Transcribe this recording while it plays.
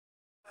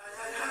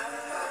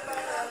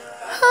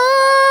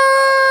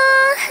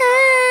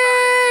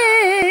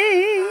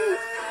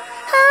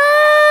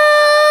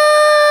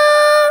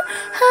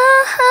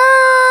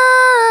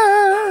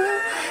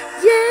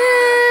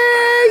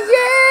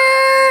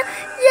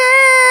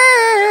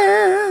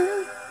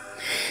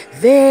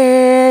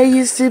There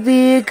used to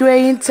be a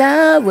great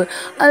tower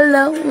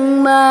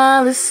along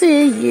by the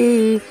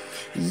sea.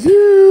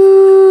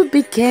 You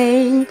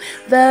became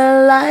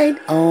the light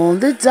on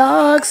the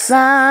dark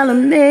side of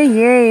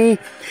me.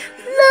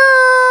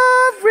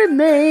 Love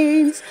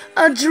remains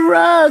a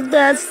drug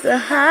that's the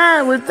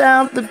high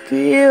without the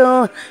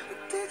pill.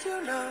 Did you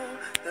know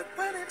that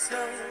when it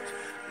snows,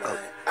 my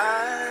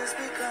eyes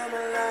become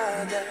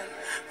alive and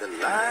the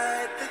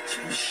light that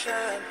you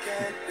shine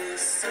can't be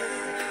seen?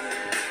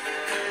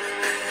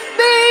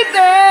 Baby, I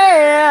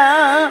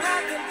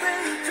can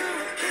bring you to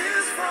a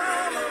kiss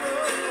from a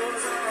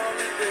rose on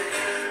the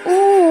grave.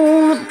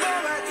 ooh, All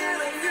I get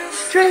of you,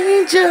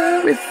 stranger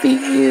it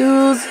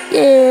feels,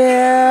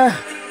 yeah.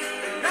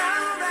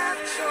 now that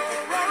your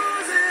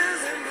rose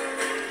is in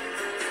bloom,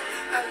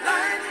 a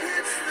light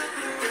hits the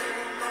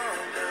gloom on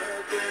the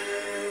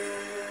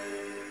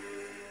grave.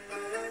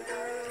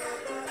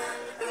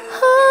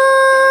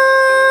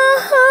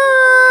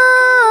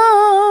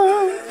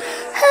 Oh,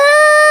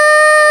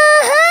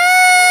 hey,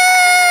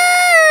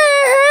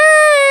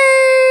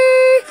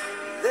 hey,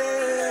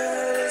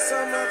 There is so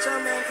much a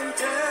man can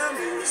tell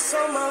me,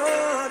 so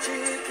much he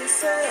can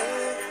say.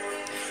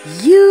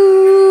 hey.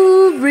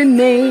 You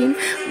remain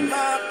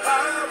My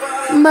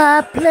power,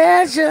 my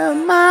pleasure,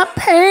 my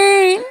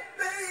pain. baby.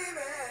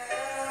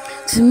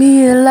 To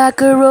me,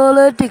 like a roll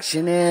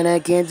addiction, and I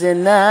can't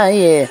deny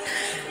it.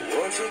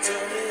 Won't you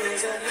tell me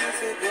is that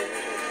happy,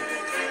 baby?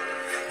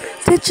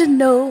 Did you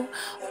know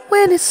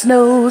when it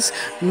snows,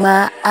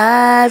 my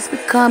eyes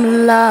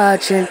become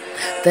large, and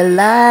the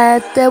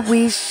light that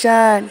we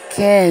shine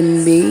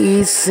can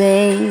be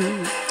seen?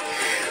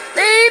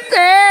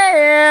 Baby,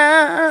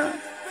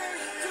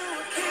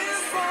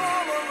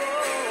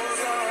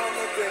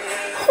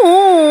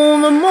 oh,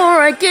 the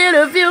more I get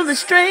of you, the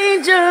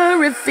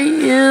stranger it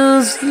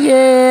feels,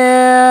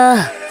 yeah.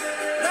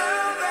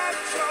 Now that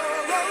your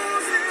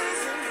rose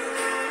is in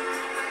bloom,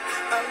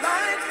 a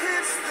light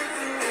hits the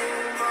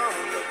gloom on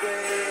the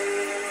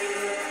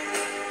grave.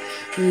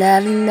 La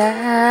la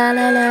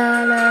la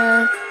la la.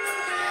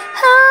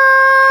 Ah,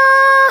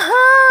 ah,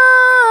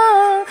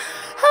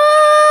 ah,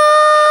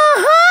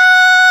 ah,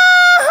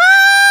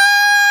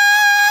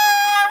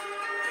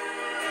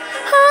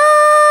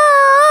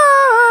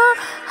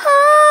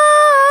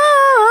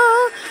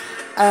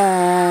 ah.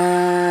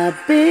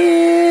 I've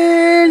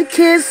been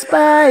kissed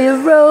by a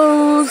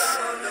rose.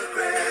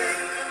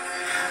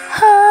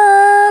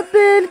 I've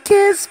been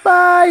kissed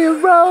by a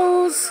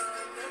rose.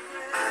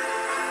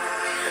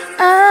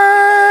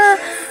 Ah,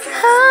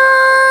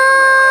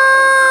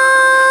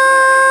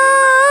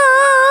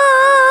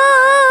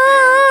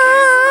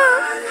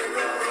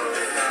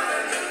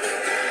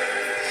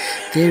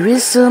 there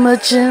is so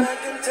much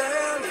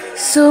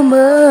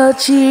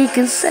he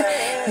can say.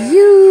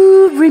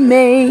 You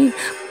remain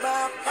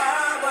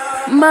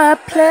my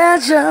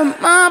pleasure,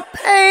 my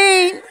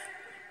pain.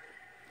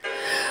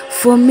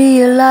 For me,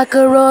 you're like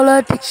a roll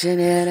addiction,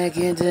 and I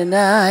can't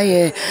deny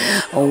it.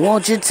 Oh,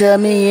 won't you tell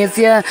me if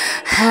you're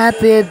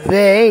happy,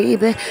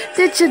 baby?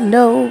 Did you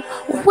know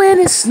when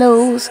it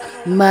snows,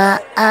 my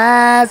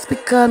eyes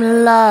become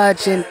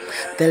large, and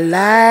the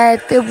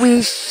light that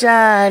we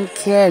shine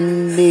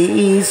can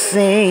be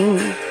seen?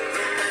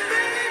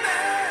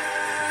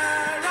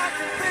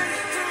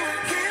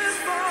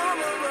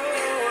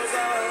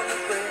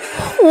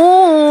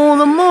 Oh,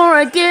 the more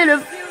I get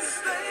of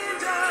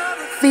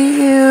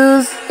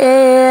feels,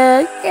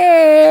 yeah,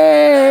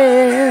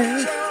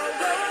 yeah.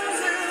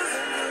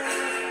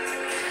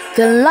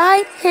 The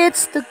light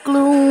hits the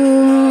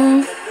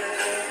gloom.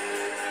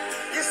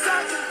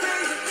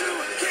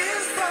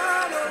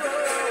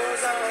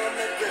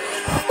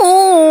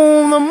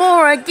 Oh, the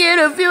more I get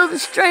of you, the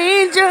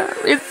stranger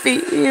it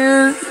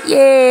feels,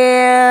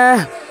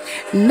 yeah.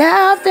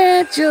 Now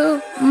that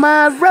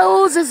my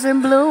rose is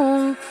in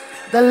bloom,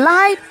 the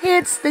light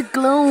hits the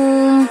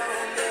gloom.